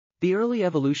The early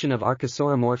evolution of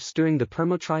archosauromorphs during the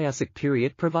Permo-Triassic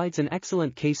period provides an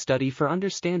excellent case study for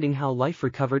understanding how life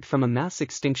recovered from a mass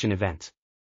extinction event.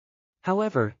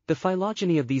 However, the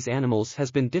phylogeny of these animals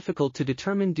has been difficult to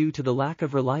determine due to the lack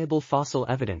of reliable fossil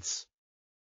evidence.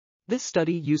 This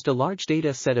study used a large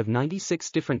data set of 96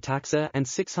 different taxa and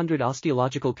 600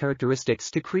 osteological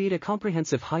characteristics to create a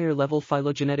comprehensive higher-level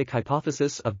phylogenetic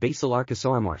hypothesis of basal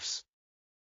archosauromorphs.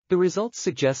 The results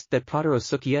suggest that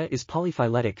proterosuchia is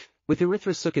polyphyletic, with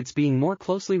erythrosuchids being more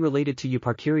closely related to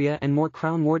Euparkeria and more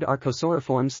crown-moored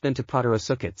archosauriforms than to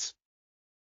proterosuchids.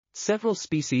 Several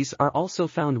species are also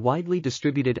found widely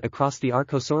distributed across the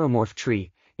archosauromorph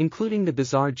tree, including the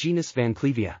bizarre genus Van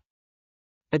Clevia.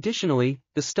 Additionally,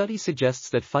 the study suggests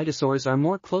that phytosaurs are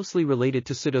more closely related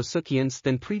to pseudosuchians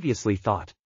than previously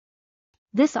thought.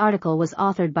 This article was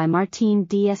authored by Martín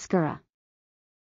D. Ezcurra.